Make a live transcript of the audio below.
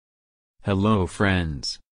Hello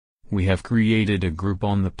friends. We have created a group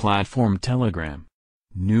on the platform Telegram.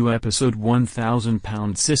 New episode 1000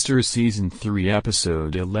 Pound Sisters Season 3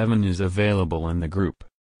 Episode 11 is available in the group.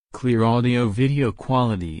 Clear audio video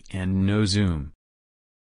quality and no zoom.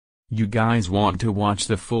 You guys want to watch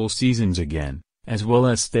the full seasons again, as well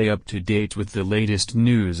as stay up to date with the latest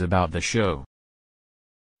news about the show.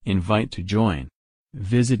 Invite to join.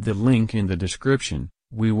 Visit the link in the description.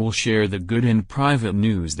 We will share the good and private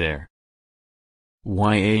news there.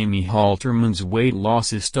 Why Amy Halterman's weight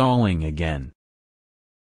loss is stalling again.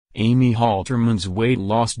 Amy Halterman's weight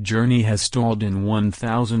loss journey has stalled in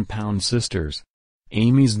 1000 Pound Sisters.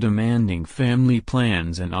 Amy's demanding family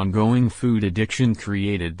plans and ongoing food addiction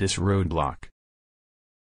created this roadblock.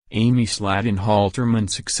 Amy Slaton Halterman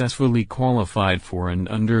successfully qualified for and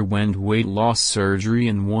underwent weight loss surgery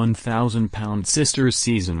in 1000 Pound Sisters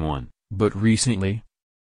Season 1, but recently,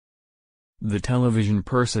 the television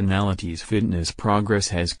personality's fitness progress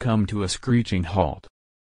has come to a screeching halt.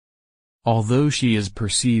 Although she is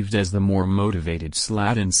perceived as the more motivated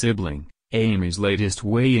Slaton sibling, Amy's latest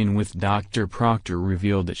weigh-in with Dr. Proctor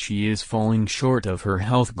revealed that she is falling short of her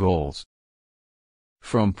health goals.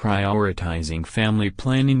 From prioritizing family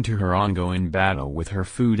planning to her ongoing battle with her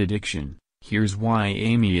food addiction, here's why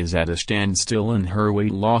Amy is at a standstill in her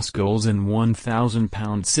weight loss goals in 1000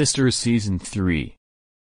 Pound Sisters Season 3.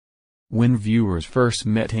 When viewers first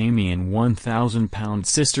met Amy in 1000 Pound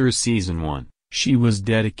Sisters Season 1, she was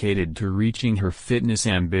dedicated to reaching her fitness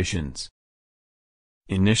ambitions.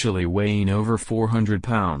 Initially weighing over 400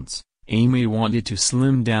 pounds, Amy wanted to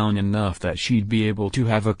slim down enough that she'd be able to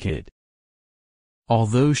have a kid.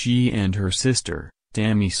 Although she and her sister,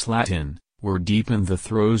 Tammy Slaton, were deep in the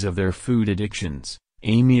throes of their food addictions,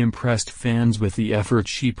 Amy impressed fans with the effort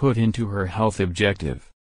she put into her health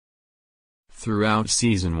objective. Throughout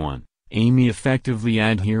Season 1, Amy effectively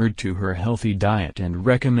adhered to her healthy diet and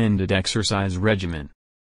recommended exercise regimen.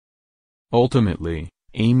 Ultimately,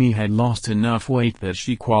 Amy had lost enough weight that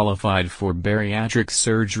she qualified for bariatric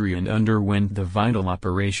surgery and underwent the vital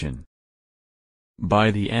operation.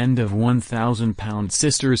 By the end of 1000 Pound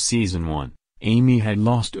Sisters Season 1, Amy had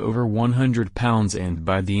lost over 100 pounds, and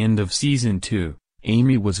by the end of Season 2,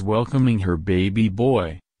 Amy was welcoming her baby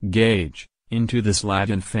boy, Gage, into the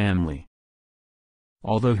Slaton family.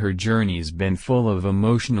 Although her journey's been full of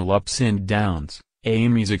emotional ups and downs,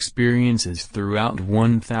 Amy's experiences throughout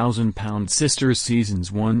 1000 Pound Sisters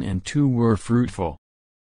Seasons 1 and 2 were fruitful.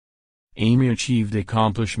 Amy achieved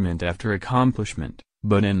accomplishment after accomplishment,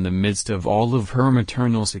 but in the midst of all of her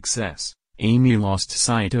maternal success, Amy lost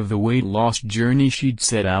sight of the weight loss journey she'd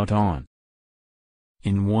set out on.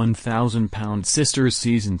 In 1000 Pound Sisters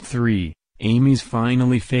Season 3, Amy's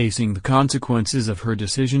finally facing the consequences of her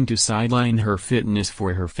decision to sideline her fitness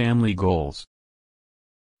for her family goals.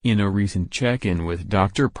 In a recent check-in with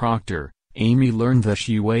Dr. Proctor, Amy learned that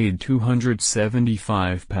she weighed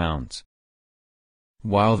 275 pounds.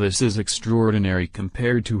 While this is extraordinary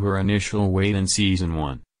compared to her initial weight in Season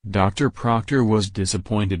 1, Dr. Proctor was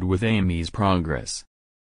disappointed with Amy's progress.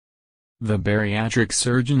 The bariatric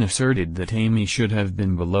surgeon asserted that Amy should have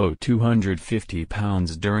been below 250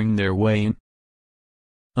 pounds during their weigh-in.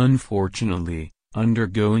 Unfortunately,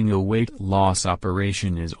 undergoing a weight loss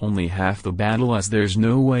operation is only half the battle, as there's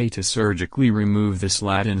no way to surgically remove the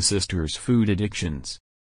Slaton sisters' food addictions.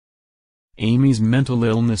 Amy's mental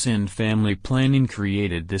illness and family planning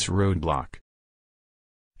created this roadblock.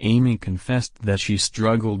 Amy confessed that she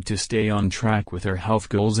struggled to stay on track with her health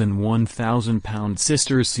goals in 1000 Pound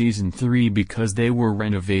Sisters Season 3 because they were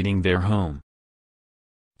renovating their home.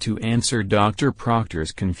 To answer Dr.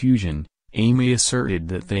 Proctor's confusion, Amy asserted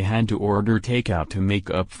that they had to order takeout to make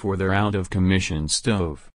up for their out-of-commission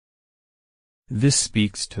stove. This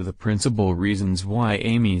speaks to the principal reasons why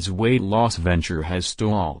Amy's weight loss venture has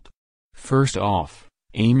stalled. First off,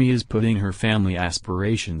 Amy is putting her family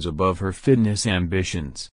aspirations above her fitness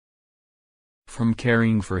ambitions. From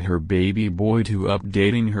caring for her baby boy to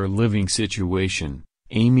updating her living situation,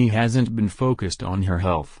 Amy hasn't been focused on her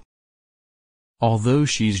health. Although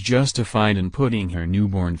she's justified in putting her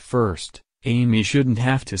newborn first, Amy shouldn't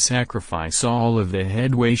have to sacrifice all of the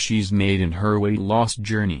headway she's made in her weight loss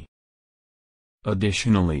journey.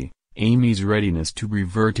 Additionally, Amy's readiness to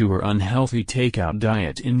revert to her unhealthy takeout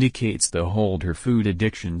diet indicates the hold her food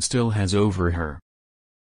addiction still has over her.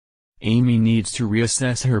 Amy needs to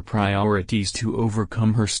reassess her priorities to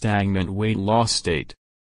overcome her stagnant weight loss state.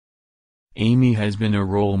 Amy has been a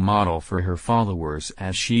role model for her followers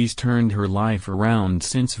as she's turned her life around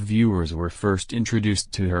since viewers were first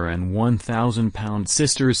introduced to her in 1000 Pound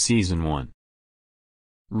Sisters Season 1.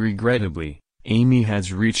 Regrettably, Amy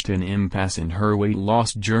has reached an impasse in her weight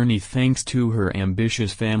loss journey thanks to her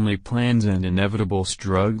ambitious family plans and inevitable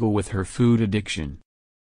struggle with her food addiction.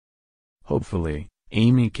 Hopefully,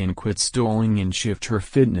 Amy can quit stalling and shift her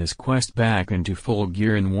fitness quest back into full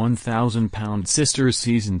gear in 1000 Pound Sisters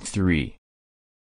Season 3.